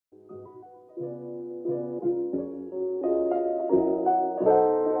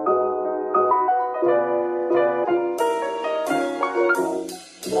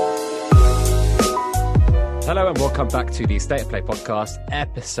Hello and welcome back to the State of Play podcast,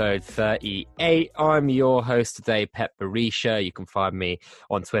 episode 38. I'm your host today, Pep Barisha. You can find me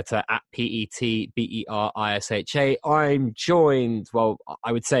on Twitter at PETBERISHA. I'm joined, well,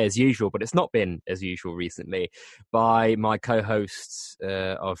 I would say as usual, but it's not been as usual recently, by my co-hosts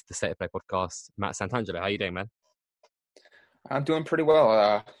of the State of Play podcast, Matt Santangelo. How are you doing, man? I'm doing pretty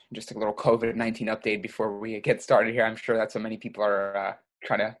well. Just a little COVID-19 update before we get started here. I'm sure that's what many people are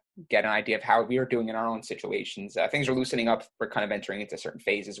trying to get an idea of how we are doing in our own situations. Things are loosening up. We're kind of entering into certain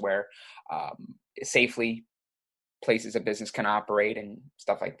phases where safely places of business can operate and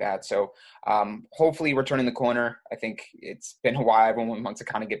stuff like that. So hopefully we're turning the corner. I think it's been a while. Everyone wants to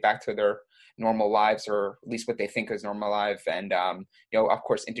kind of get back to their normal lives, or at least what they think is normal life. And, of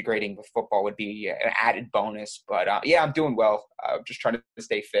course, integrating with football would be an added bonus. But, I'm doing well. Just trying to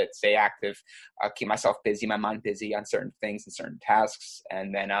stay fit, stay active, keep myself busy, my mind busy on certain things and certain tasks.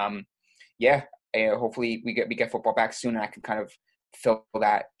 And then, hopefully we get football back soon, and I can kind of fill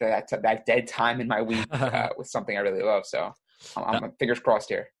that dead time in my week with something I really love. So I'm fingers crossed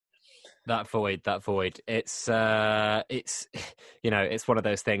here. That void. It's it's one of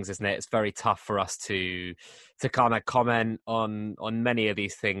those things, isn't it? It's very tough for us to kind of comment on many of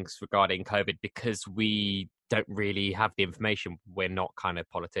these things regarding COVID because we don't really have the information. We're not kind of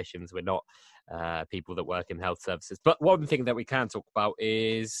politicians. We're not people that work in health services. But one thing that we can talk about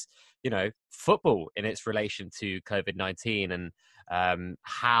is, football in its relation to COVID-19 and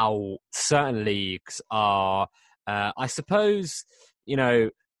how certain leagues are, I suppose,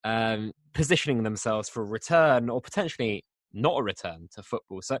 positioning themselves for a return or potentially not a return to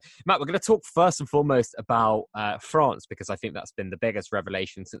football. So, Matt, we're going to talk first and foremost about France, because I think that's been the biggest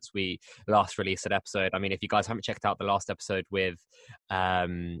revelation since we last released an episode. I mean, if you guys haven't checked out the last episode with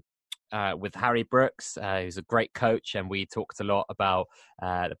Harry Brooks, who's a great coach, and we talked a lot about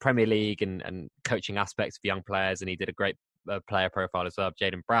the Premier League and coaching aspects of young players, and he did a great player profile as well,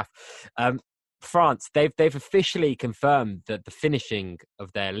 Jaden Braff. France, they've officially confirmed that the finishing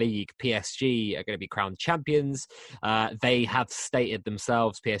of their league, PSG, are going to be crowned champions. They have stated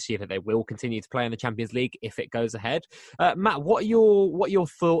themselves, PSG, that they will continue to play in the Champions League if it goes ahead. Matt, what are your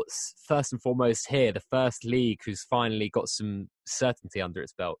thoughts first and foremost here? The first league who's finally got some certainty under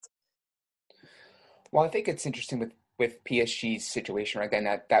its belt. Well, I think it's interesting with PSG's situation right then,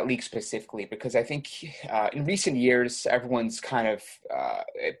 that league specifically, because I think in recent years, everyone's kind of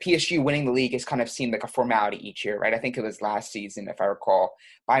PSG winning the league has kind of seemed like a formality each year, right? I think it was last season, if I recall,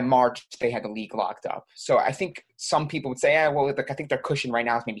 by March, they had the league locked up. So I think some people would say, I think their cushion right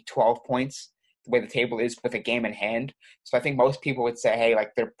now is maybe 12 points, the way the table is with a game in hand. So I think most people would say, hey,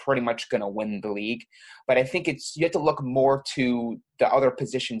 like they're pretty much going to win the league. But I think you have to look more to the other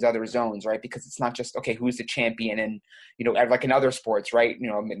positions, other zones, right? Because it's not just, okay, who's the champion? And, like in other sports, right?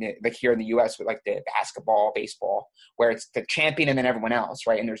 Like here in the US with like the basketball, baseball, where it's the champion and then everyone else,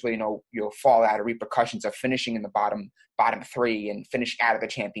 right? And there's really no fallout or repercussions of finishing in the bottom three and finishing out of the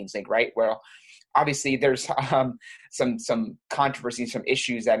Champions League, right? Well, obviously there's some controversy, some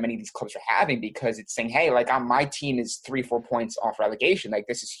issues that many of these clubs are having, because it's saying, hey, like my team is 3-4 points off relegation. Like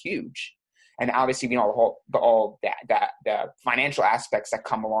this is huge. And obviously, all the financial aspects that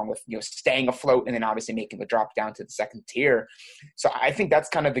come along with, staying afloat and then obviously making the drop down to the second tier. So I think that's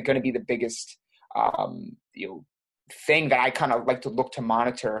kind of going to be the biggest, thing that I kind of like to look to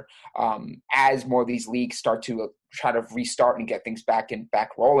monitor as more of these leagues start to try to restart and get things back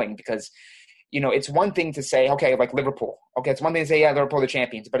rolling, because it's one thing to say, okay, like Liverpool. Okay, it's one thing to say, yeah, Liverpool are the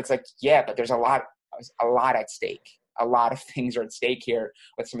champions. But it's like, yeah, but there's a lot at stake. A lot of things are at stake here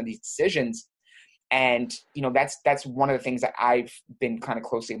with some of these decisions. And, that's one of the things that I've been kind of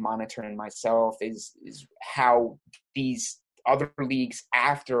closely monitoring myself is how these other leagues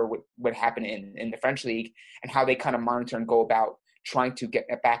after what happened in the French league and how they kind of monitor and go about trying to get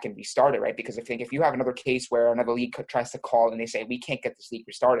it back and restart it, right? Because I think if you have another case where another league tries to call and they say, we can't get this league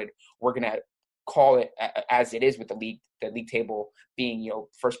restarted, we're going to call it as it is with the league table being,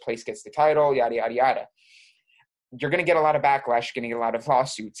 first place gets the title, yada, yada, yada. You're going to get a lot of backlash, you're going to get a lot of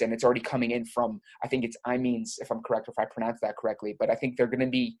lawsuits, and it's already coming in from, I think it's Amiens, if I'm correct, if I pronounce that correctly, but I think they're going to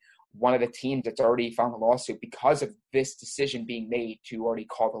be one of the teams that's already filed a lawsuit because of this decision being made to already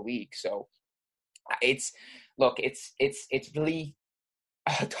call the league. So it's really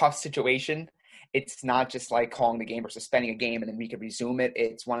a tough situation. It's not just like calling the game or suspending a game and then we can resume it.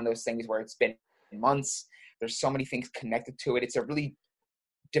 It's one of those things where it's been months. There's so many things connected to it. It's a really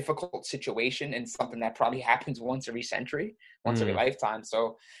difficult situation and something that probably happens once every century, once every lifetime.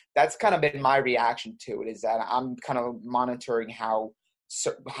 So that's kind of been my reaction to it, is that I'm kind of monitoring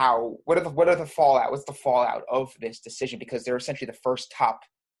what's the fallout of this decision, because they're essentially the first top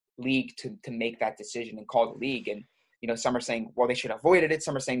league to make that decision and call the league. And, some are saying, well, they should have avoided it.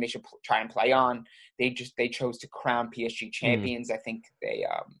 Some are saying they should try and play on. They chose to crown PSG champions. I think they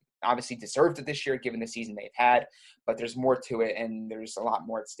obviously deserved it this year, given the season they've had, but there's more to it. And there's a lot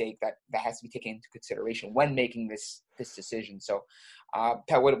more at stake that has to be taken into consideration when making this decision. So,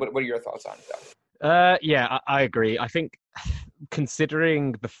 Pat, what are your thoughts on it, though? Yeah, I agree. I think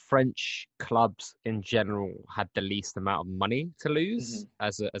considering the French clubs in general had the least amount of money to lose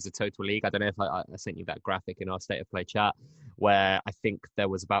as a total league. I don't know if I sent you that graphic in our State of Play chat where I think there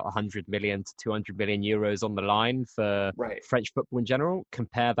was about 100 million to 200 million euros on the line for French football in general.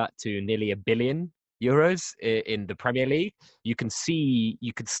 Compare that to nearly €1 billion in the Premier League. You can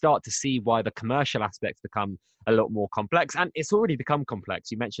start to see why the commercial aspects become a lot more complex, and it's already become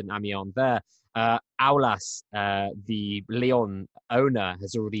complex. You mentioned Amiens there. Aulas, the Lyon owner,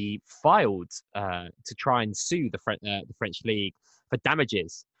 has already filed to try and sue the French league for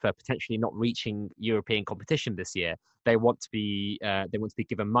damages for potentially not reaching European competition this year. They want to be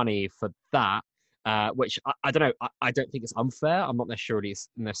given money for that. Which I don't know. I don't think it's unfair. I'm not necessarily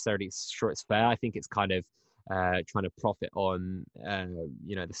sure it's fair. I think it's kind of trying to profit on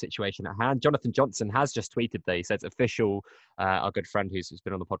the situation at hand. Jonathan Johnson has just tweeted that he says official, our good friend who's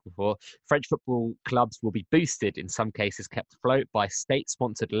been on the pod before, French football clubs will be boosted, in some cases kept afloat, by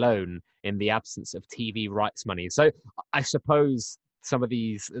state-sponsored loan in the absence of TV rights money. So I suppose some of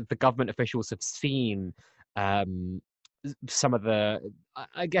the government officials have seen some of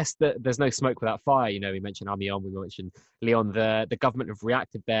I guess there's no smoke without fire. We mentioned Amiens, we mentioned Lyon. The government have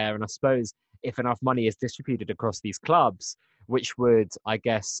reacted there, and I suppose if enough money is distributed across these clubs, which would, I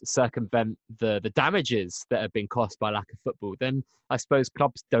guess, circumvent the damages that have been caused by lack of football, then I suppose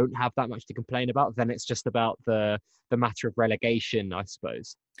clubs don't have that much to complain about. Then it's just about the matter of relegation, I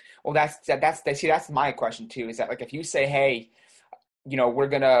suppose. Well, that's my question too. Is that, like, if you say, hey, we're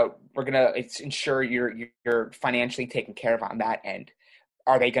gonna ensure you're financially taken care of on that end,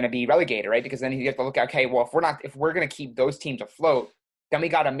 are they going to be relegated, right? Because then you have to look at, okay, well, if we're going to keep those teams afloat, then we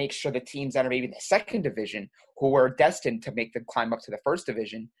got to make sure the teams that are maybe in the second division, who are destined to make the climb up to the first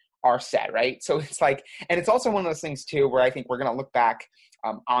division, are set, right? So it's like, and it's also one of those things too, where I think we're going to look back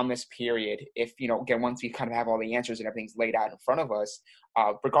on this period, if, again, once we kind of have all the answers and everything's laid out in front of us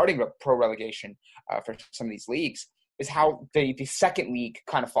regarding the pro relegation for some of these leagues, is how the second league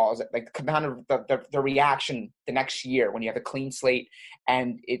kind of falls, like kind of the reaction the next year when you have a clean slate.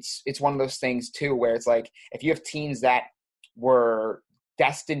 And it's one of those things too, where it's like, if you have teams that were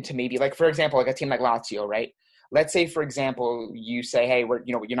destined to maybe, like, for example, like a team like Lazio, right? Let's say, for example, you say, hey, we're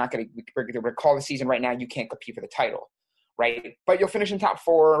not going to call the season right now. You can't compete for the title, right? But you'll finish in top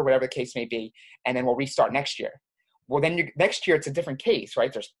 4 or whatever the case may be. And then we'll restart next year. Well, then next year it's a different case,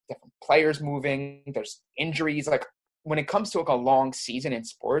 right? There's different players moving. There's injuries. Like, when it comes to like a long season in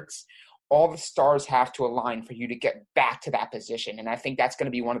sports, all the stars have to align for you to get back to that position. And I think that's going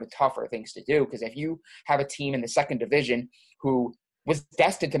to be one of the tougher things to do, because if you have a team in the second division who was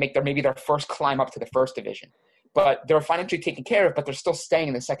destined to make maybe their first climb up to the first division, but they're financially taken care of, but they're still staying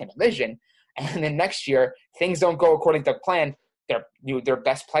in the second division, and then next year things don't go according to plan, their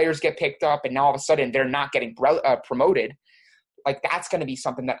best players get picked up, and now all of a sudden they're not getting promoted. Like, that's going to be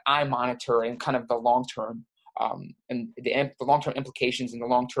something that I monitor in kind of the long term. And the long-term implications and the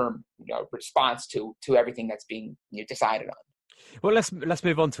long-term response to everything that's being decided on. Well, let's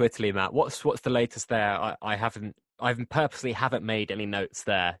move on to Italy, Matt. What's the latest there? I purposely haven't made any notes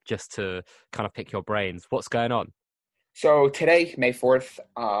there just to kind of pick your brains. What's going on? So today, May 4th,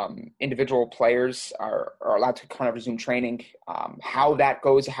 individual players are allowed to kind of resume training. How that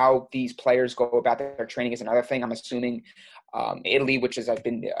goes, how these players go about their training is another thing. I'm assuming Italy, which has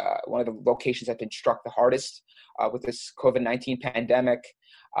been one of the locations that's been struck the hardest with this COVID-19 pandemic.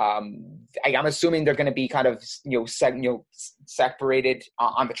 I'm assuming they're going to be kind of separated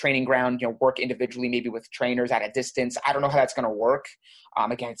on the training ground. Work individually, maybe with trainers at a distance. I don't know how that's going to work.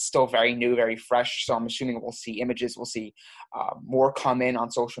 Again, it's still very new, very fresh. So I'm assuming we'll see images. We'll see more come in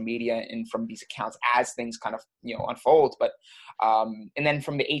on social media and from these accounts as things kind of unfold. But and then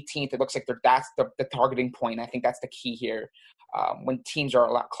from the 18th, it looks like that's the targeting point. I think that's the key here. When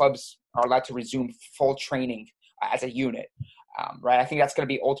clubs are allowed to resume full training as a unit, right? I think that's going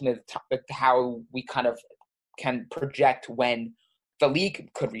to be ultimately how we kind of can project when the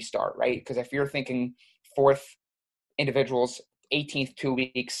league could restart, right? Because if you're thinking 4th individuals, 18th 2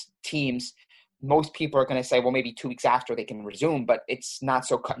 weeks, teams, most people are going to say, well, maybe 2 weeks after they can resume, but it's not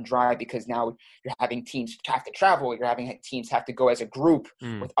so cut and dry, because now you're having teams have to travel. You're having teams have to go as a group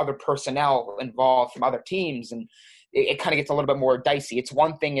with other personnel involved from other teams. And it kind of gets a little bit more dicey. It's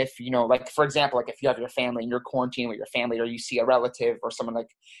one thing if, like, for example, like if you have your family and you're quarantining with your family, or you see a relative or someone like,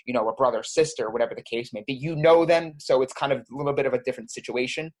 a brother or sister, whatever the case may be, them. So it's kind of a little bit of a different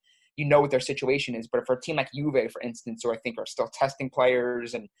situation. You know what their situation is. But for a team like Juve, for instance, who I think are still testing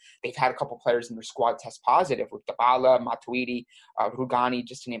players, and they've had a couple players in their squad test positive with Dybala, Matuidi, Rugani,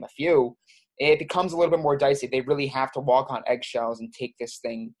 just to name a few, it becomes a little bit more dicey. They really have to walk on eggshells and take this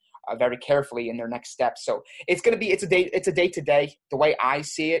thing very carefully in their next steps. So it's a day to day. The way I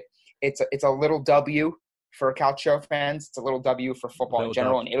see it, it's a little W for Calcio fans. It's a little W for football in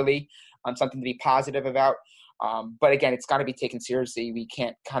general in Italy. Something to be positive about. But again, it's got to be taken seriously. We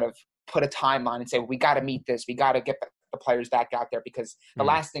can't kind of put a timeline and say, well, we got to meet this. We got to get the players back out there, because the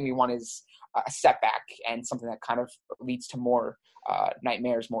last thing we want is a setback and something that kind of leads to more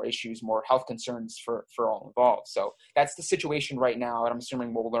nightmares, more issues, more health concerns for all involved. So that's the situation right now. And I'm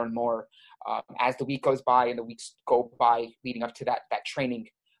assuming we'll learn more as the week goes by and the weeks go by leading up to that training,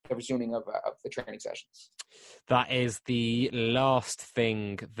 the resuming of the training sessions. That is the last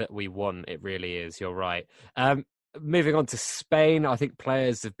thing that we want. It really is. You're right. Moving on to Spain, I think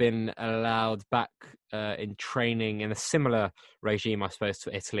players have been allowed back in training in a similar regime, I suppose,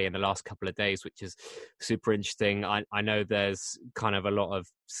 to Italy in the last couple of days, which is super interesting. I know there's kind of a lot of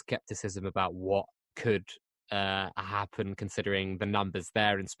skepticism about what could happen considering the numbers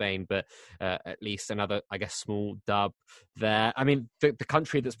there in Spain, but at least another, I guess, small dub there. I mean, the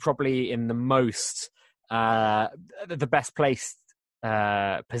country that's probably in the most, the best placed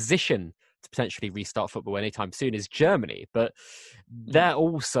position to potentially restart football anytime soon is Germany, but they're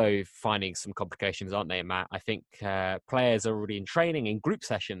also finding some complications, aren't they, Matt? I think players are already in training in group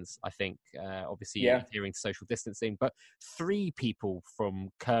sessions, I think, obviously adhering to social distancing, but 3 people from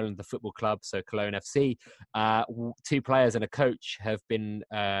Cologne, the football club, so Cologne FC, 2 players and a coach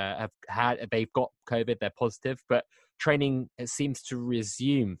they've got COVID, they're positive, but training, it seems to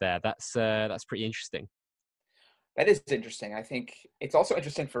resume there. That's pretty interesting. That is interesting. I think it's also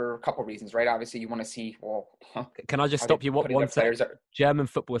interesting for a couple of reasons, right? Obviously, you want to see, can I just stop you one second? German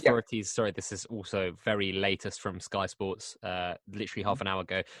football authorities, sorry, this is also very latest from Sky Sports, literally half an hour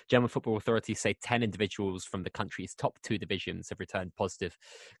ago. German football authorities say 10 individuals from the country's top 2 divisions have returned positive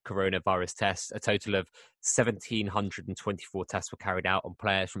coronavirus tests. A total of 1,724 tests were carried out on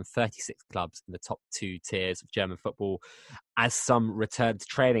players from 36 clubs in the top 2 tiers of German football, as some returned to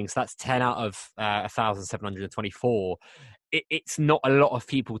training. So that's 10 out of 1,724. It's not a lot of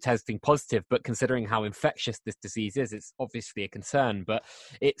people testing positive, but considering how infectious this disease is, it's obviously a concern. But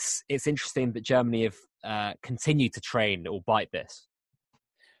it's interesting that Germany have continued to train albeit this.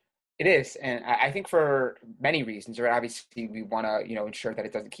 It is, and I think for many reasons, right? Obviously, we want to, ensure that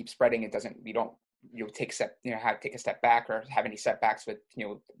it doesn't keep spreading. We don't take a step back or have any setbacks with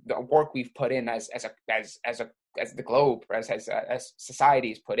the work we've put in as the globe, as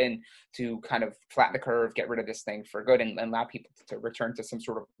societies put in to kind of flatten the curve, get rid of this thing for good, and allow people to return to some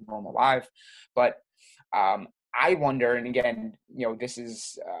sort of normal life. But I wonder, and again, this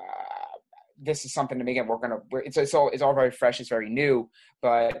is something that, again, it's all very fresh, it's very new,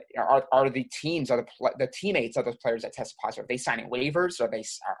 but are the teams, the teammates of those players that test positive, are they signing waivers?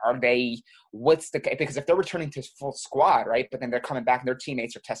 Because if they're returning to full squad, right, but then they're coming back and their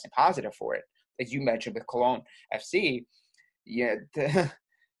teammates are testing positive for it, as you mentioned with Cologne FC,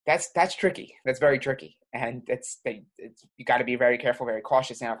 that's tricky. That's very tricky. And you got to be very careful, very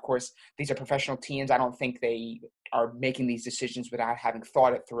cautious. Now, of course, these are professional teams. I don't think they are making these decisions without having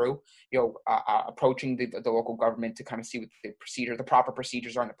thought it through, approaching the local government to kind of see what the proper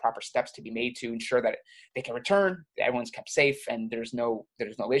procedures are and the proper steps to be made to ensure that they can return, everyone's kept safe, and there's no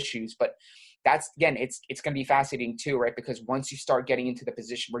issues. But that's, again, it's going to be fascinating too, right? Because once you start getting into the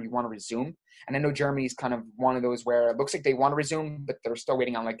position where you want to resume, and I know Germany is kind of one of those where it looks like they want to resume, but they're still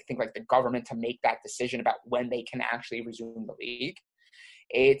waiting on the government to make that decision about when they can actually resume the league.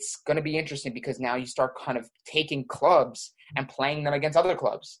 It's going to be interesting because now you start kind of taking clubs and playing them against other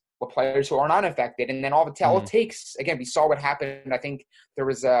clubs with players who are not infected. And then all it takes, again, we saw what happened. I think there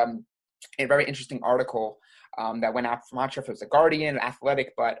was a very interesting article that went out from, I'm not sure if it was The Guardian,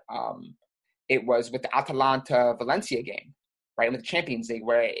 Athletic, but it was with the Atalanta Valencia game, right, with the Champions League,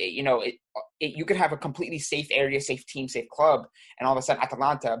 where you could have a completely safe area, safe team, safe club, and all of a sudden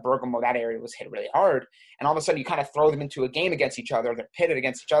Atalanta, Bergamo, that area was hit really hard, and all of a sudden you kind of throw them into a game against each other, they're pitted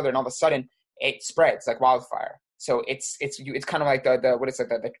against each other, and all of a sudden it spreads like wildfire. So it's kind of like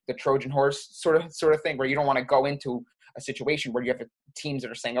the Trojan horse sort of thing, where you don't want to go into a situation where you have teams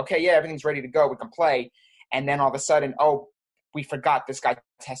that are saying, okay, yeah, everything's ready to go, we can play, and then all of a sudden, we forgot this guy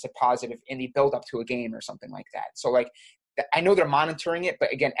tested positive in the build up to a game or something like that. So I know they're monitoring it,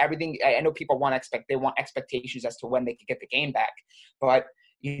 but again, everything, I know people want expectations as to when they could get the game back. But,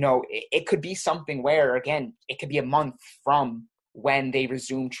 it could be something where, again, it could be a month from when they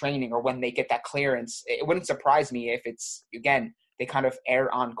resume training or when they get that clearance. It wouldn't surprise me if it's, again, they kind of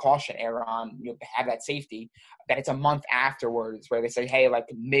err on caution, have that safety, that it's a month afterwards where they say, hey, like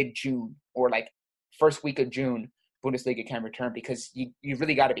mid-June or like first week of June, Bundesliga can return, because you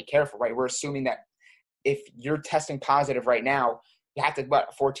really got to be careful, right? We're assuming that if you're testing positive right now, you have to,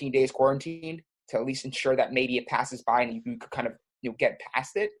 14 days quarantine to at least ensure that maybe it passes by and you could kind of, get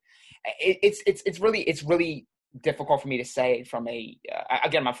past it. It's really difficult for me to say from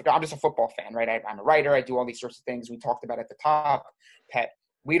again, I'm just a football fan, right? I'm a writer. I do all these sorts of things we talked about at the top. Pet,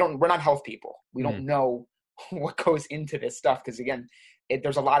 we're not health people. We don't know what goes into this stuff, because again,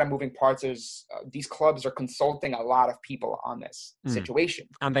 there's a lot of moving parts. These clubs are consulting a lot of people on this situation,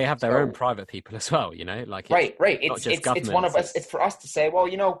 and they have their own private people as well. Right. It's one of us. It's for us to say, well,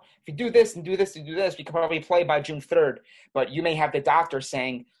 if you do this and do this and do this, we can probably play by June 3rd. But you may have the doctor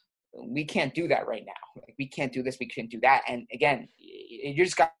saying, we can't do that right now. Like, we can't do this, we can't do that. And again, you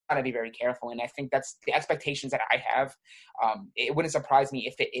just got to be very careful. And I think that's the expectations that I have. It wouldn't surprise me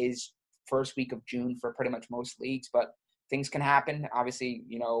if it is first week of June for pretty much most leagues, but things can happen. Obviously,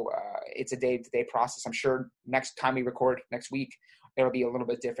 it's a day-to-day process. I'm sure next time we record next week, it'll be a little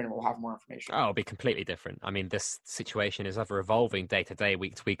bit different. We'll have more information. Oh, it'll be completely different. I mean, this situation is ever evolving day to day,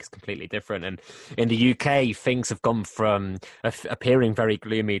 week to week is completely different. And in the UK, things have gone from appearing very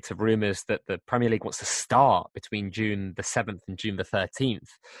gloomy to rumours that the Premier League wants to start between June the 7th and June the 13th.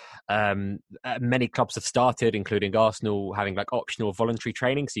 Many clubs have started, including Arsenal, having like optional voluntary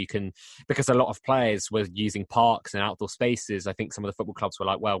training. So you can, because a lot of players were using parks and outdoor spaces, I think some of the football clubs were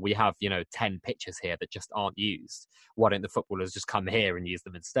like, well, we have, 10 pitches here that just aren't used. Why don't the footballers just come here and use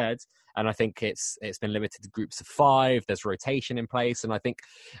them instead? And I think it's been limited to groups of 5. There's rotation in place, and I think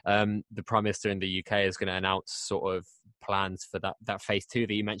the Prime Minister in the UK is going to announce sort of plans for that phase 2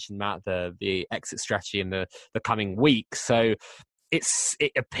 that you mentioned, Matt, the exit strategy in the coming weeks. So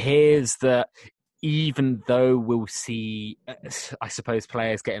it appears that even though we'll see, I suppose,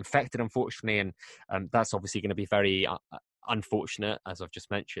 players get infected, unfortunately, and that's obviously going to be very unfortunate, as I've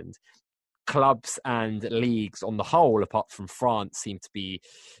just mentioned, clubs and leagues on the whole, apart from France, seem to be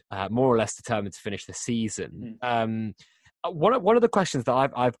more or less determined to finish the season. One of the questions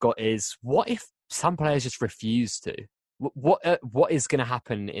that I've got is, what if some players just refuse to? What is going to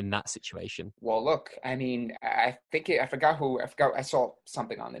happen in that situation? Well, look, I mean, I saw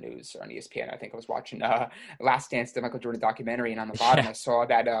something on the news or on ESPN. I think I was watching Last Dance, the Michael Jordan documentary, and on the bottom I saw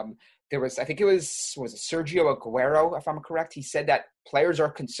that there was, I think it was Sergio Aguero, if I'm correct. He said that players are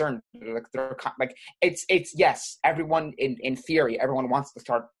concerned. It's yes, everyone in theory, everyone wants to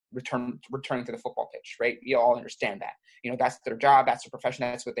start returning to the football pitch, right? You all understand that. That's their job, that's their profession,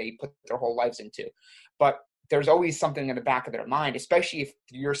 that's what they put their whole lives into. But there's always something in the back of their mind, especially if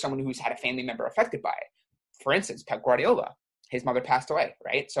you're someone who's had a family member affected by it. For instance, Pep Guardiola, his mother passed away,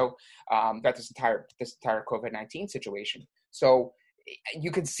 right? So that's this entire COVID-19 situation. So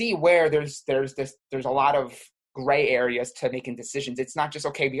you can see where there's a lot of gray areas to making decisions. It's not just,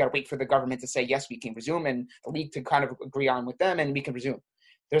 okay, we got to wait for the government to say, yes, we can resume, and the league to kind of agree on with them, and we can resume.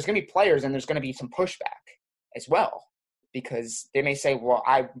 There's going to be players, and there's going to be some pushback as well, because they may say, well,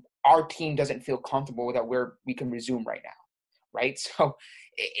 our team doesn't feel comfortable with that we can resume right now, right? So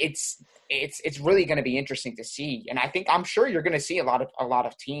it's really going to be interesting to see. And I'm sure you're going to see a lot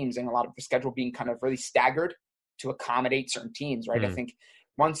of teams and a lot of the schedule being kind of really staggered to accommodate certain teams, right? I think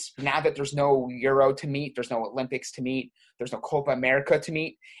now that there's no Euro to meet, there's no Olympics to meet, there's no Copa America to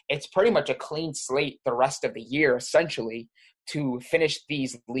meet, it's pretty much a clean slate the rest of the year, essentially, to finish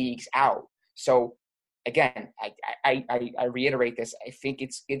these leagues out. So again, I reiterate this. I think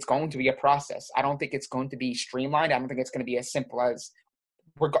it's going to be a process. I don't think it's going to be streamlined. I don't think it's going to be as simple as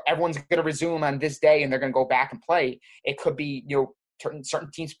everyone's going to resume on this day and they're going to go back and play. It could be,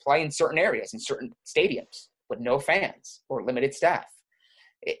 certain teams play in certain areas, in certain stadiums with no fans or limited staff.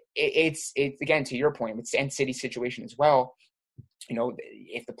 It's again, to your point, it's the end city situation as well.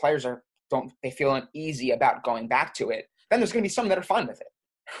 If the players they feel uneasy about going back to it, then there's going to be some that are fine with it.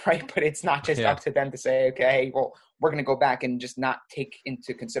 Right. But it's not just up to them to say, okay, well, we're going to go back and just not take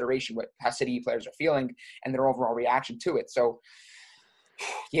into consideration how City players are feeling and their overall reaction to it. So,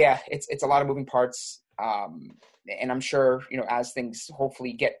 yeah, it's a lot of moving parts. And I'm sure, as things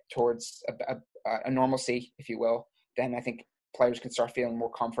hopefully get towards a normalcy, if you will, then I think players can start feeling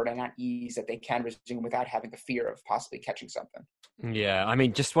more comfort and at ease that they can resume without having the fear of possibly catching something. Yeah. I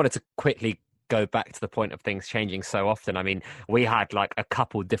mean, just wanted to quickly go back to the point of things changing so often. I mean, we had like a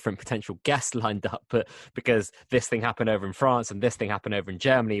couple different potential guests lined up, but because this thing happened over in France and this thing happened over in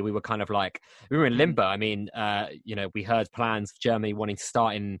Germany, we were kind of like, we were in limbo. I mean, we heard plans for Germany wanting to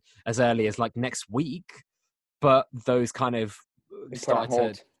start in as early as like next week, but those kind of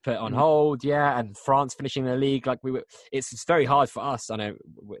started to put on hold, and France finishing the league, like it's very hard for us. I know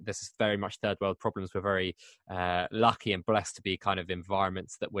this is very much third world problems. We're very lucky and blessed to be kind of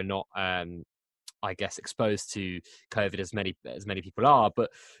environments that we're not I guess exposed to COVID as many people are, but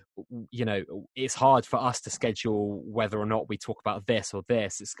it's hard for us to schedule whether or not we talk about this or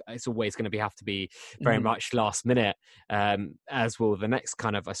this. It's always going to have to be very much last minute, as will the next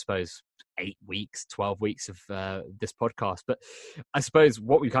kind of, I suppose, 8 weeks, 12 weeks of this podcast. But I suppose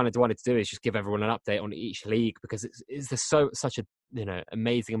what we kind of wanted to do is just give everyone an update on each league, because there's such a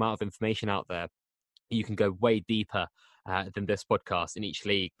amazing amount of information out there. You can go way deeper than this podcast in each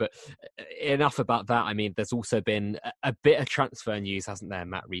league. But enough about that. I mean, there's also been a bit of transfer news, hasn't there,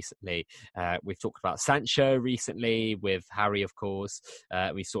 Matt, recently? We've talked about Sancho recently with Harry, of course.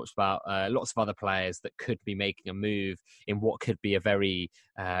 We've talked about lots of other players that could be making a move in what could be a very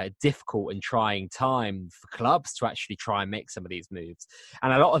difficult and trying time for clubs to actually try and make some of these moves.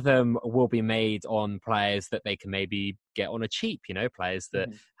 And a lot of them will be made on players that they can maybe get on a cheap, players that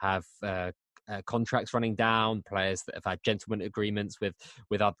have contracts running down, players that have had gentleman agreements with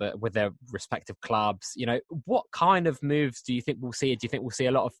their respective clubs. What kind of moves do you think we'll see? Do you think we'll see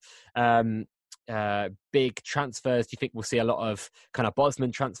a lot of big transfers? Do you think we'll see a lot of kind of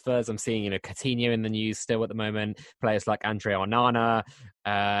Bosman transfers? I'm seeing, Coutinho in the news still at the moment, players like Andre Onana,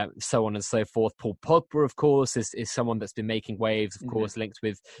 so on and so forth. Paul Pogba, of course, is someone that's been making waves, of course, linked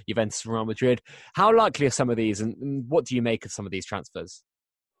with Juventus and Real Madrid. How likely are some of these, and what do you make of some of these transfers?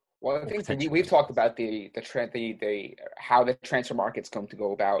 Well, I think we've talked about how the transfer market's going to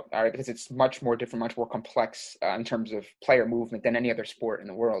go about, all right, because it's much more different, much more complex in terms of player movement than any other sport in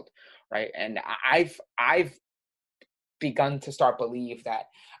the world, right? And I've begun to start believe that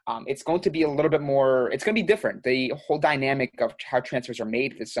it's going to be a little bit more, it's going to be different. The whole dynamic of how transfers are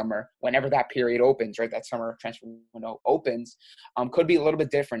made this summer, whenever that period opens, right, that summer transfer window opens, could be a little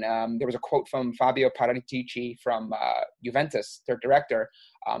bit different. There was a quote from Fabio Paratici from Juventus, their director,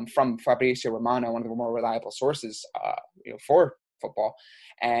 from Fabrizio Romano, one of the more reliable sources for football.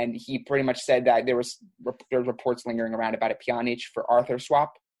 And he pretty much said that there were reports lingering around about a Pjanic for Arthur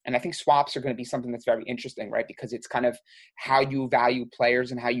swap. And I think swaps are going to be something that's very interesting, right? Because it's kind of how you value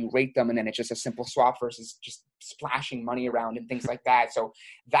players and how you rate them. And then it's just a simple swap versus just splashing money around and things like that. So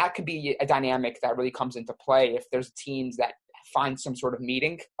that could be a dynamic that really comes into play if there's teams that find some sort of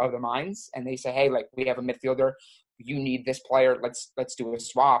meeting of the minds and they say, hey, like, we have a midfielder, you need this player, let's do a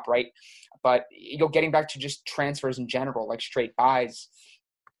swap, right? But getting back to just transfers in general, like straight buys,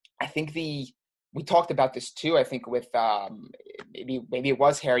 I think we talked about this too, I think with maybe it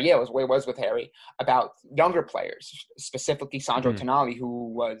was Harry. Yeah, it was with Harry about younger players, specifically Sandro Tonali,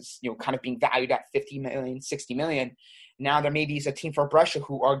 who was, kind of being valued at 50 million, 60 million. Now there maybe is a team for Brescia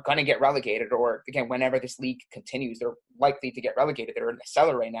who are going to get relegated, or again, whenever this league continues, they're likely to get relegated. They're in the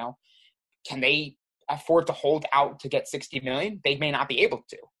cellar right now. Can they afford to hold out to get 60 million? They may not be able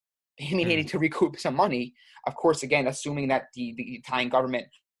to. They may need to recoup some money. Of course, again, assuming that the Italian government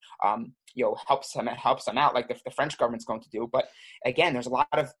helps them out like the French government's going to do. But again, there's a lot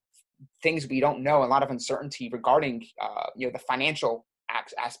of things we don't know, a lot of uncertainty regarding the financial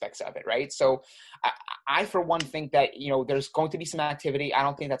aspects of it, right? So I for one think that there's going to be some activity. I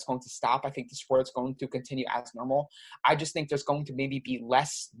don't think that's going to stop. I think the sport's going to continue as normal. I just think there's going to maybe be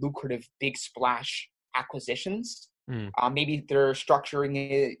less lucrative big splash acquisitions. Maybe they're structuring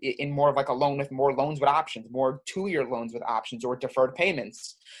it in more of like a loan with more loans with options, more 2-year loans with options, or deferred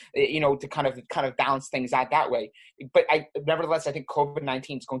payments, to kind of balance things out that way. But nevertheless, I think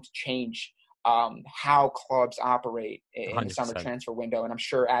COVID-19 is going to change how clubs operate in 100%. The summer transfer window. And I'm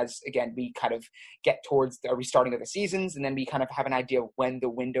sure as, again, we kind of get towards the restarting of the seasons, and then we kind of have an idea of when the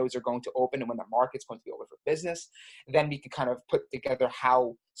windows are going to open and when the market's going to be open for business, then we can kind of put together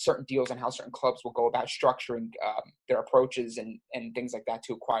how certain deals and how certain clubs will go about structuring their approaches and things like that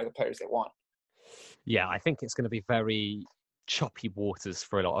to acquire the players they want. Yeah, I think it's going to be very choppy waters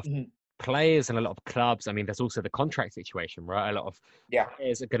for a lot of players and a lot of clubs. I mean, there's also the contract situation, right? A lot of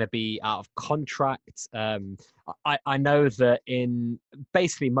players are going to be out of contract. I know that in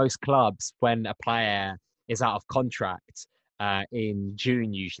basically most clubs, when a player is out of contract in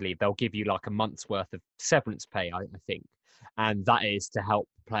June, usually they'll give you like a month's worth of severance pay, I think. And that is to help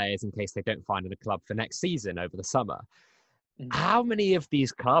players in case they don't find a club for next season over the summer. how many of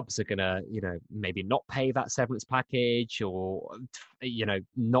these clubs are going to, maybe not pay that severance package or,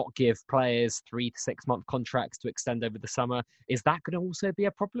 not give players 3 to 6 month contracts to extend over the summer? Is that going to also be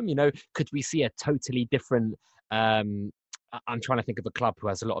a problem? Could we see a totally different, I'm trying to think of a club who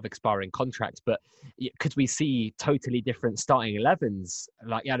has a lot of expiring contracts, but could we see totally different starting 11s?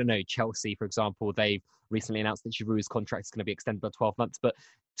 Like, I don't know, Chelsea, for example, they've recently announced that Giroud's contract is going to be extended by 12 months, but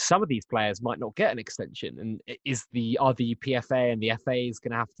some of these players might not get an extension. And are the PFA and the FAs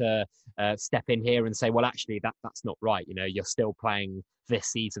going to have to step in here and say, well, actually, that's not right. You're still playing this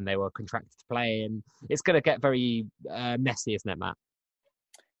season they were contracted to play, and it's going to get very messy, isn't it, Matt?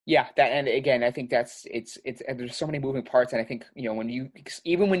 Yeah, and again, I think it's there's so many moving parts, and I think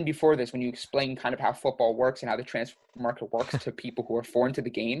when before this, when you explain kind of how football works and how the transfer market works to people who are foreign to the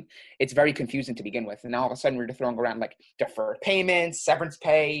game, it's very confusing to begin with. And now all of a sudden we're throwing around like deferred payments, severance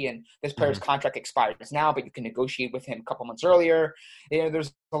pay, and this player's contract expires now, but you can negotiate with him a couple months earlier.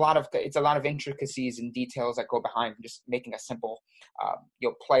 There's a lot of intricacies and details that go behind just making a simple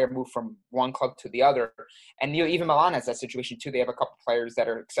player move from one club to the other. And even Milan has that situation too. They have a couple players that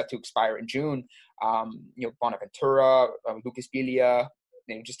are set to expire in June. Bonaventura, Lucas Biglia,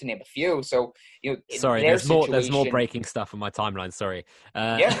 just to name a few. So sorry, there's more breaking stuff on my timeline. Sorry.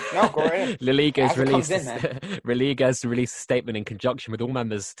 Yeah, no, go ahead. La Liga's released a statement in conjunction with all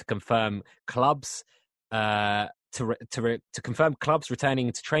members to confirm clubs. To confirm clubs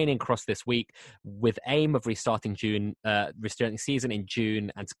returning to training across this week with aim of restarting season in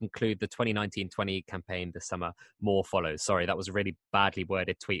June and to conclude the 2019-20 campaign this summer. More follows. Sorry, that was a really badly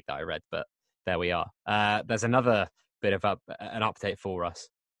worded tweet that I read, but there we are. There's another bit of an update for us.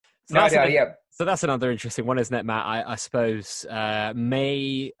 So that's another interesting one, isn't it, Matt? I suppose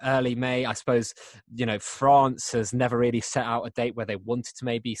early May, I suppose, France has never really set out a date where they wanted to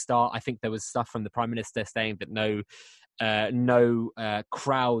maybe start. I think there was stuff from the Prime Minister saying that no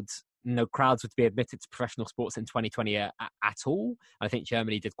crowds would be admitted to professional sports in 2020 at all. I think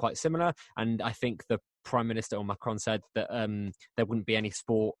Germany did quite similar. And I think the Prime Minister, or Macron, said that there wouldn't be any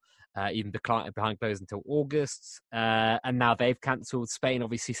sport even behind closed until August. And now they've cancelled. Spain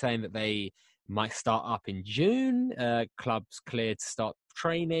obviously saying that they might start up in June. Clubs cleared to start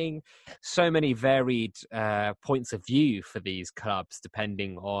training. So many varied points of view for these clubs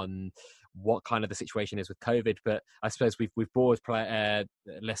depending on what kind of the situation is with COVID. But I suppose we've bored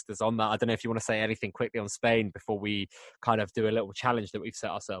listeners on that. I don't know if you want to say anything quickly on Spain before we kind of do a little challenge that we've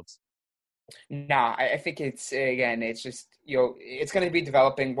set ourselves. Nah, I think it's just, it's going to be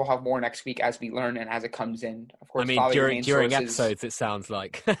developing. We'll have more next week as we learn and as it comes in. Of course, I mean, during episodes, it sounds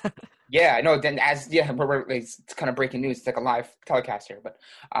like. Yeah, I know. Then it's kind of breaking news. It's like a live telecast here, but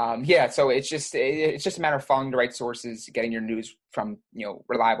so it's just a matter of following the right sources, getting your news from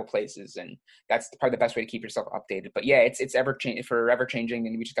reliable places, and that's probably the best way to keep yourself updated. But yeah, it's ever changing,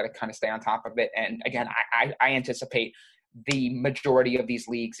 and we just got to kind of stay on top of it. And again, I anticipate the majority of these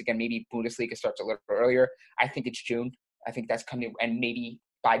leagues, again, maybe Bundesliga starts a little earlier. I think it's June. I think that's coming, and maybe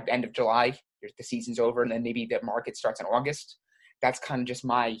by the end of July, the season's over, and then maybe the market starts in August. That's kind of just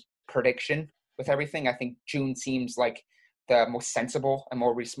my prediction with everything. I think June seems like the most sensible and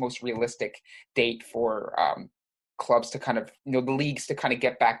most realistic date for clubs to kind of, the leagues to kind of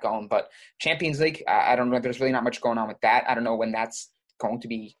get back going. But Champions League, I don't know. There's really not much going on with that. I don't know when that's going to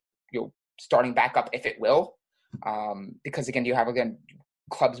be, starting back up, if it will. Because again, you have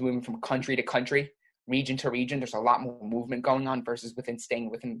clubs moving from country to country, region to region. There's a lot more movement going on versus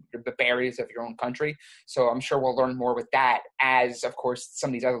staying within the barriers of your own country. So I'm sure we'll learn more with that as, of course, some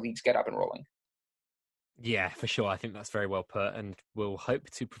of these other leagues get up and rolling. Yeah, for sure. I think that's very well put, and we'll hope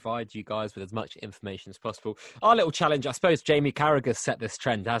to provide you guys with as much information as possible. Our little challenge, I suppose, Jamie Carragher's set this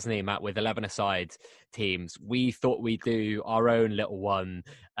trend, hasn't he, Matt, with 11-a-side teams. We thought we'd do our own little one.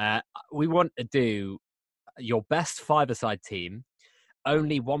 We want to do your best 5-a-side team,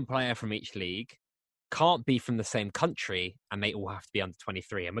 only one player from each league, can't be from the same country, and they all have to be under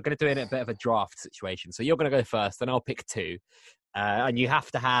 23. And we're going to do it in a bit of a draft situation. So you're going to go first, then I'll pick two. And you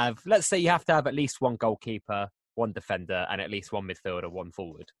have to have, let's say you have to have at least one goalkeeper, one defender, and at least one midfielder, one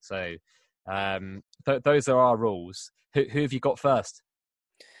forward. So those are our rules. Who have you got first?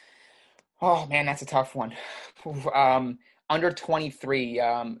 Oh man, that's a tough one. Under 23,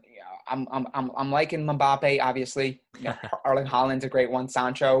 I'm liking Mbappe, obviously. Erling Haaland's a great one.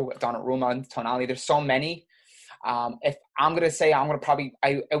 Sancho, Donnarumma, Tonali. There's so many. If I'm gonna say, I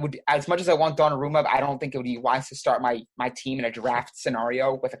would, as much as I want Donnarumma, I don't think it would be wise to start my team in a draft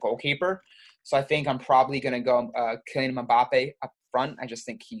scenario with a goalkeeper. So I think I'm probably gonna go Kylian Mbappe up front. I just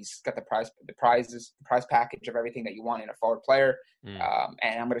think he's got the prize package of everything that you want in a forward player. And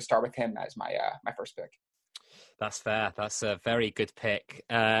I'm gonna start with him as my first pick. That's fair. That's a very good pick.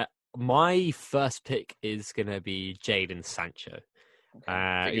 My first pick is going to be Jadon Sancho.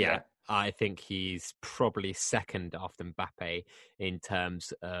 Okay, Yeah, I think he's probably second after Mbappe in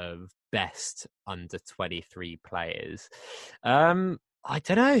terms of best under 23 players. I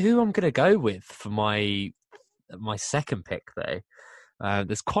don't know who I'm going to go with for my second pick, though.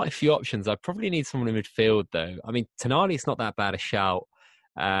 There's quite a few options. I probably need someone in midfield, though. I mean, Tonali's not that bad a shout.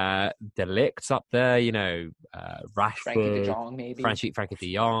 De Ligt's up there, Rashford, Frankie de Jong, maybe. Frankie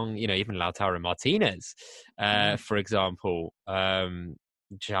de Jong, even Lautaro Martinez, for example.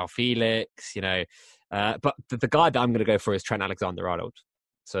 João Felix, but the guy that I'm going to go for is Trent Alexander-Arnold.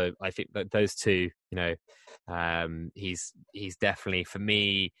 So I think that those two, he's definitely, for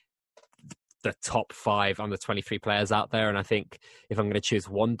me, the top 5 under 23 players out there. And I think if I'm going to choose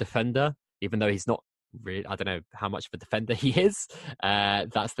one defender, even though he's not really, I don't know how much of a defender he is,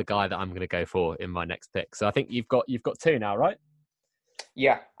 that's the guy that I'm going to go for in my next pick. So I think you've got 2 now, right?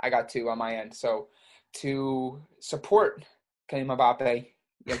 Yeah, I got 2 on my end. So to support Kylian Mbappe,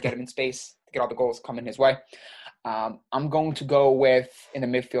 get him in space to get all the goals coming his way. I'm going to go with, in the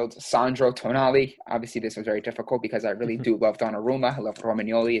midfield, Sandro Tonali. Obviously, this was very difficult because I really do love Donnarumma. I love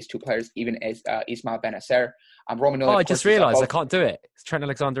Romagnoli as 2 players, even as Ismail Benacer. Romagnoli, I just realised I can't do it. It's Trent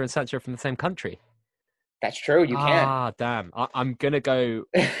Alexander and Sancho from the same country. That's true. You can. Ah, damn. I'm going to go.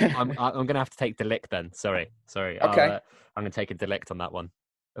 I'm going to have to take De Ligt then. Sorry. Okay. I'm going to take a De Ligt on that one.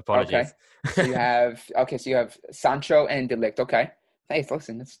 Apologies. Okay. So you have Sancho and De Ligt. Okay. Hey,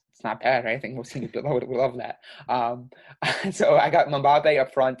 listen, it's not bad, right? I think most people would love that. So I got Mbappe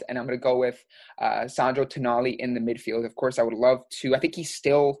up front, and I'm going to go with Sandro Tonali in the midfield. Of course, I would love to. I think he's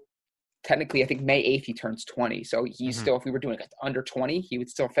still, technically, I think May 8th he turns 20. So he's still, if we were doing it under 20, he would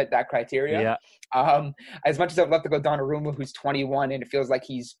still fit that criteria. Yeah. As much as I'd love to go Donnarumma, who's 21, and it feels like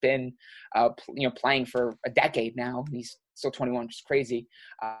he's been, playing for a decade now. He's still 21, which is crazy.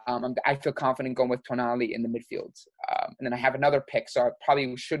 I feel confident going with Tonali in the midfield. And then I have another pick, so I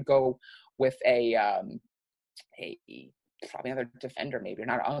probably should go with probably another defender, maybe, or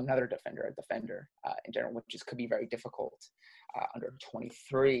not another defender, a defender in general, which could be very difficult under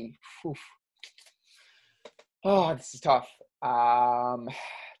 23. Whew. Oh, this is tough.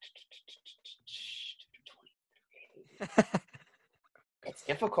 It's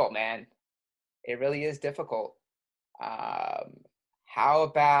difficult, man. It really is difficult. How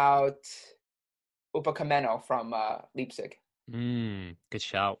about Upamecano from Leipzig? Good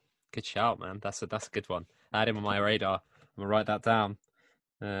shout, man. That's a good one. I had him on my radar. I'm gonna write that down.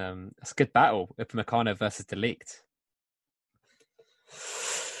 It's a good battle. Upamecano versus De Ligt.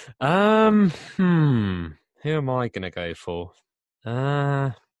 Who am I gonna go for?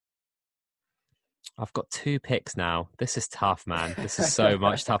 I've got 2 picks now. This is tough, man. This is so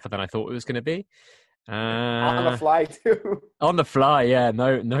much tougher than I thought it was going to be. On the fly too. On the fly, yeah.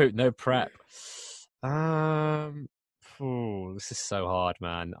 No prep. This is so hard,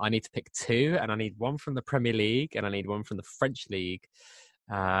 man. I need to pick 2, and I need one from the Premier League, and I need one from the French League,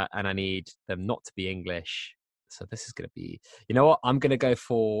 and I need them not to be English. So this is going to be. You know what? I'm going to go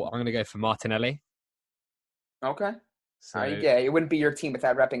for Martinelli. Okay. So, yeah, it wouldn't be your team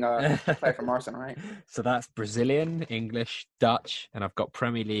without repping a player from Arsenal, right? So that's Brazilian, English, Dutch, and I've got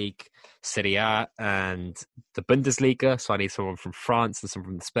Premier League, Serie A, and the Bundesliga. So I need someone from France and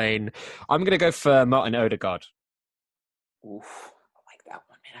someone from Spain. I'm going to go for Martin Odegaard. Oof, I like that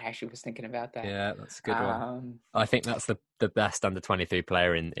one, man. I actually was thinking about that. Yeah, that's a good one. I think that's the best under 23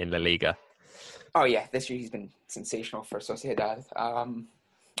 player in La Liga. Oh, yeah. This year he's been sensational for Sociedad.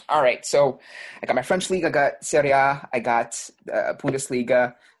 All right, so I got my French league, I got Serie A, I got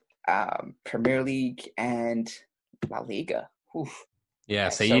Bundesliga, Premier League, and La Liga. Oof. Yeah,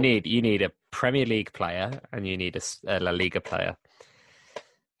 so you need a Premier League player and you need a La Liga player.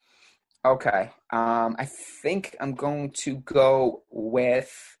 Okay, I think I'm going to go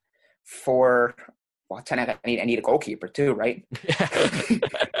with I need a goalkeeper too, right?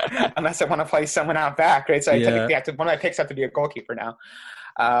 Unless I want to play someone out back, right? So I technically one of my picks have to be a goalkeeper now.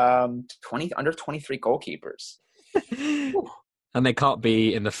 Under 23 goalkeepers. And they can't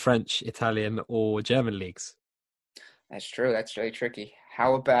be in the French, Italian, or German leagues. That's true. That's really tricky.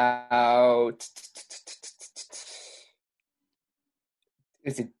 How about,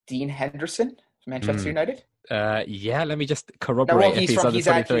 is it Dean Henderson from Manchester United? Yeah, let me just corroborate if he's under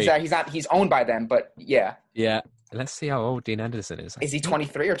 23. He's owned by them, but yeah. Yeah, let's see how old Dean Henderson is. Is he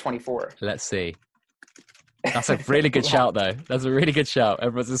 23 or 24? Let's see. That's a really good shout, though. That's a really good shout.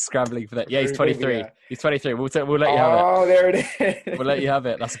 Everyone's just scrambling for that. Yeah, he's 23. Yeah. He's 23. We'll let you have it. Oh, there it is. We'll let you have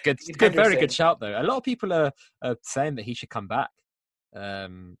it. That's a good, very good shout, though. A lot of people are saying that he should come back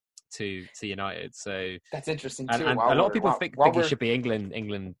to United. So That's interesting and, too. and a lot of people think he should be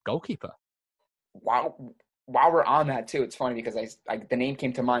England goalkeeper. While we're on that too, it's funny because the name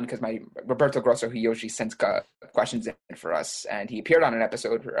came to mind because my Roberto Grosso, who usually sends questions in for us, and he appeared on an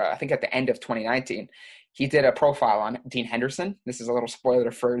episode, I think at the end of 2019. He did a profile on Dean Henderson. This is a little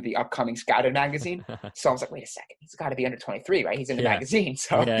spoiler for the upcoming Scouted magazine. So I was like, wait a second, he's got to be under 23, right? He's in the magazine.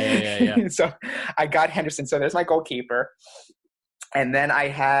 So, so I got Henderson. So there's my goalkeeper. And then I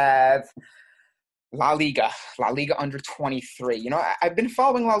have La Liga under 23. You know, I've been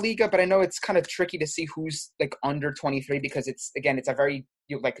following La Liga, but I know it's kind of tricky to see who's like under 23 because it's a very,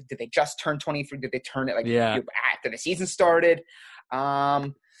 like, did they just turn 23? Did they turn it after the season started?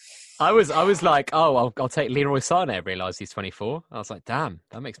 I was like, oh, I'll take Leroy Sané. I realized he's 24. I was like, damn,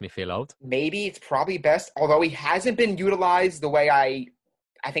 that makes me feel old. Maybe it's probably best, although he hasn't been utilized the way I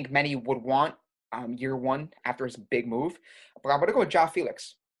think many would want year one after his big move. But I'm going to go with João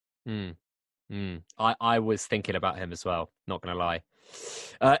Felix. I was thinking about him as well, not going to lie.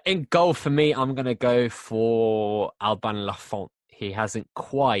 In goal for me, I'm going to go for Alban Lafont. He hasn't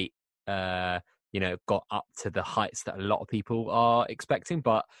quite got up to the heights that a lot of people are expecting,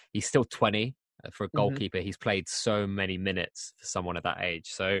 but he's still 20 for a goalkeeper. He's played so many minutes for someone at that age.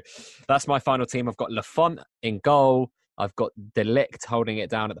 So that's my final team. I've got Lafont in goal. I've got De Ligt holding it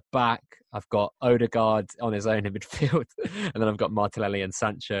down at the back. I've got Odegaard on his own in midfield. And then I've got Martinelli and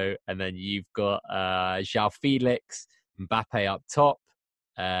Sancho. And then you've got João Felix, Mbappe up top,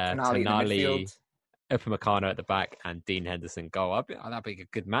 Tonali, Upamecano at the back, and Dean Henderson goal. That'd be a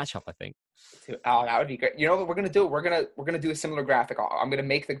good matchup, I think. Oh, that would be great. You know what we're gonna do? We're gonna do a similar graphic. I'm gonna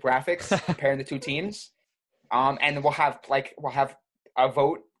make the graphics comparing the two teams, and then we'll have a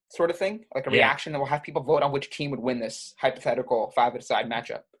vote sort of thing, like a reaction, and we'll have people vote on which team would win this hypothetical 5-a-side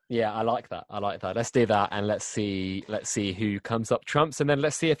matchup. Yeah, I like that. Let's do that, and let's see who comes up trumps, and then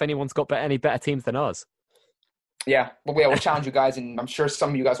let's see if anyone's got any better teams than us. Yeah, but we'll challenge you guys, and I'm sure some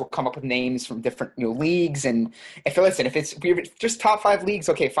of you guys will come up with names from different leagues. And if it's just top 5 leagues,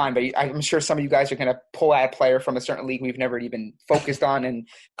 okay, fine. But I'm sure some of you guys are going to pull out a player from a certain league we've never even focused on and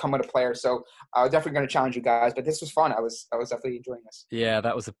come with a player. So definitely going to challenge you guys. But this was fun. I was definitely enjoying this. Yeah,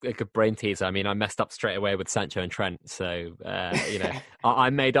 that was a good brain teaser. I mean, I messed up straight away with Sancho and Trent, so I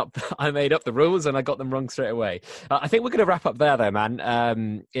made up the rules and I got them wrong straight away. I think we're going to wrap up there, though,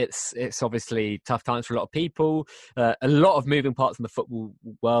 man. It's obviously tough times for a lot of people. A lot of moving parts in the football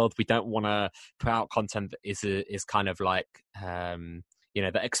world. We don't want to put out content that is kind of like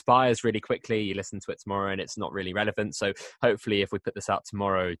that expires really quickly. You listen to it tomorrow and it's not really relevant. So hopefully, if we put this out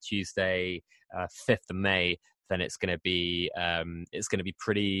tomorrow, Tuesday, 5th of May, then it's going to be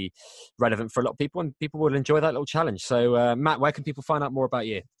pretty relevant for a lot of people, and people will enjoy that little challenge. So Matt, where can people find out more about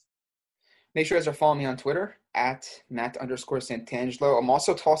you? Make sure you guys are following me on Twitter at Matt_Santangelo. I'm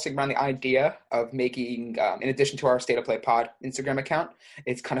also tossing around the idea of making, in addition to our State of Play Pod Instagram account,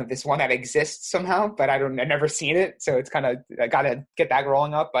 it's kind of this one that exists somehow, but I've never seen it. So it's kind of, I got to get that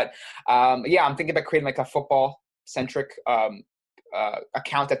rolling up. But I'm thinking about creating like a football centric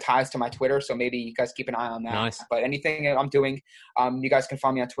account that ties to my Twitter. So maybe you guys keep an eye on that. Nice. But anything I'm doing, you guys can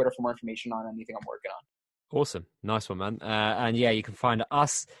find me on Twitter for more information on anything I'm working on. Awesome. Nice one, man. And yeah, you can find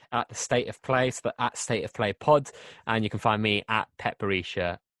us at the State of Play, so at State of Play Pod, and you can find me at Pet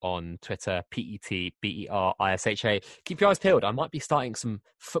Berisha on Twitter, PETBERISHA. Keep your eyes peeled. I might be starting some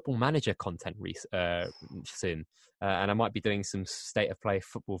Football Manager content soon, and I might be doing some State of Play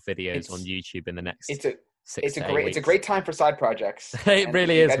football videos on YouTube in the next. It's a great time for side projects. It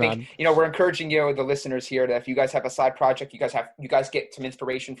really is, man. We're encouraging the listeners here that if you guys have a side project, you guys get some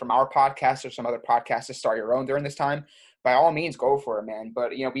inspiration from our podcast or some other podcasts to start your own during this time. By all means, go for it, man.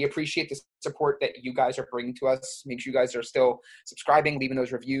 But we appreciate the support that you guys are bringing to us. Make sure you guys are still subscribing, leaving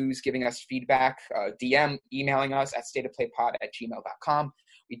those reviews, giving us feedback, emailing us at stateofplaypod@gmail.com.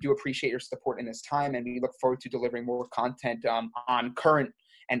 We do appreciate your support in this time, and we look forward to delivering more content on current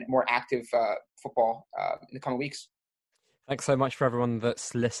and more active football in the coming weeks. Thanks so much for everyone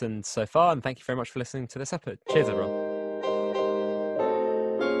that's listened so far, and thank you very much for listening to this episode. Cheers, everyone.